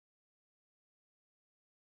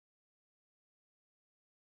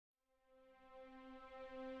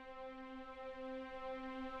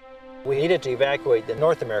We needed to evacuate the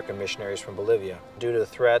North American missionaries from Bolivia due to the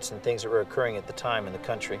threats and things that were occurring at the time in the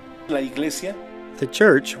country. La iglesia. The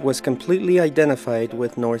church was completely identified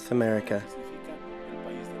with North America.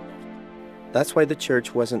 That's why the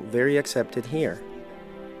church wasn't very accepted here.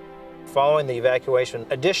 Following the evacuation,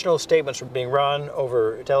 additional statements were being run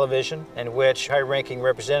over television in which high-ranking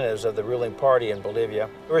representatives of the ruling party in Bolivia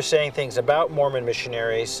were saying things about Mormon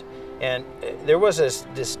missionaries, and there was a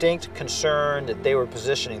distinct concern that they were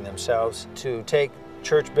positioning themselves to take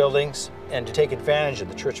church buildings and to take advantage of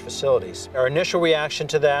the church facilities. Our initial reaction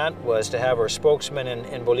to that was to have our spokesman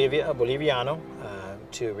in Bolivia, a Boliviano,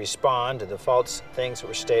 to respond to the false things that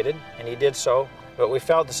were stated, and he did so, but we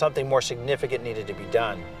felt that something more significant needed to be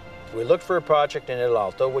done. We looked for a project in El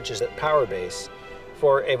Alto, which is a power base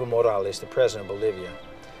for Evo Morales, the president of Bolivia.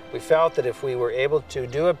 We felt that if we were able to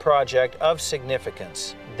do a project of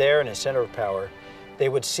significance there in a center of power, they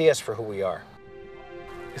would see us for who we are.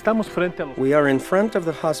 We are in front of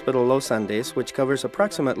the hospital Los Andes, which covers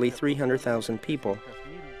approximately 300,000 people.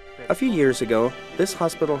 A few years ago, this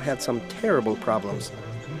hospital had some terrible problems.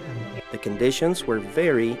 The conditions were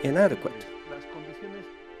very inadequate.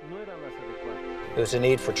 There was a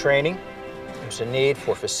need for training, there was a need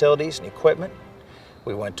for facilities and equipment.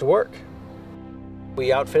 We went to work.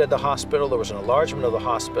 We outfitted the hospital, there was an enlargement of the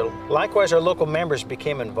hospital. Likewise, our local members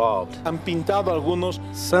became involved.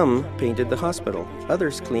 Some painted the hospital,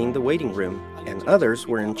 others cleaned the waiting room, and others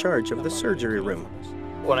were in charge of the surgery room.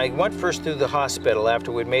 When I went first through the hospital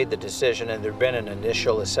after we'd made the decision and there'd been an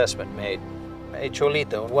initial assessment made, a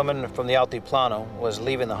Cholita, a woman from the Altiplano, was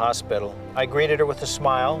leaving the hospital. I greeted her with a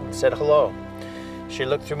smile and said hello. She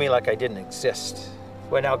looked through me like I didn't exist.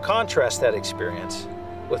 Well, now contrast that experience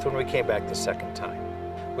with when we came back the second time.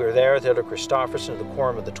 We were there with Elder Christofferson of the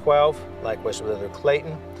Quorum of the 12, likewise with Elder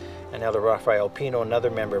Clayton, and Elder Rafael Pino, another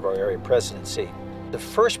member of our area presidency. The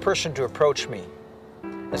first person to approach me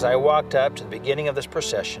as I walked up to the beginning of this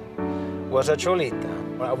procession was a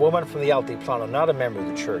Cholita, a woman from the Altiplano, not a member of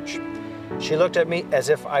the church. She looked at me as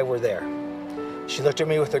if I were there. She looked at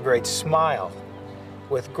me with a great smile,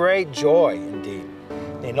 with great joy indeed.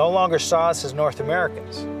 They no longer saw us as North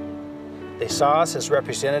Americans. They saw us as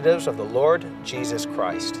representatives of the Lord Jesus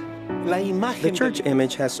Christ. The church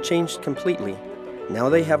image has changed completely. Now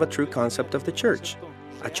they have a true concept of the church,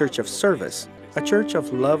 a church of service, a church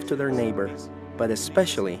of love to their neighbor, but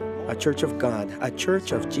especially a church of God, a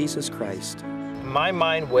church of Jesus Christ. My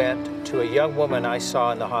mind went to a young woman I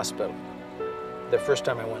saw in the hospital the first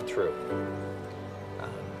time I went through.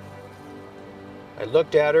 I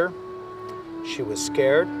looked at her. She was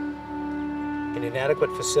scared, in an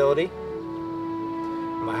inadequate facility.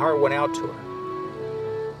 My heart went out to her.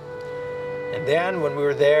 And then when we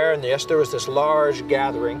were there, and yes, there was this large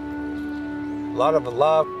gathering, a lot of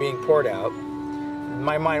love being poured out,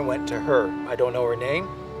 my mind went to her. I don't know her name.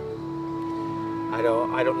 I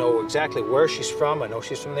don't know exactly where she's from. I know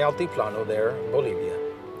she's from the Altiplano there, Bolivia.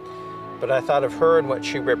 But I thought of her and what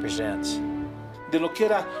she represents.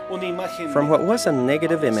 From what was a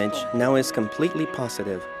negative image, now is completely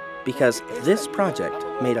positive, because this project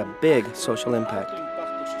made a big social impact.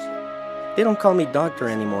 They don't call me doctor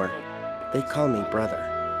anymore. They call me brother.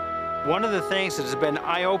 One of the things that has been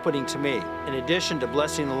eye-opening to me, in addition to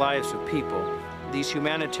blessing the lives of people, these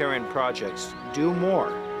humanitarian projects do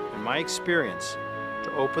more, in my experience,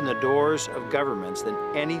 to open the doors of governments than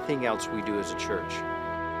anything else we do as a church.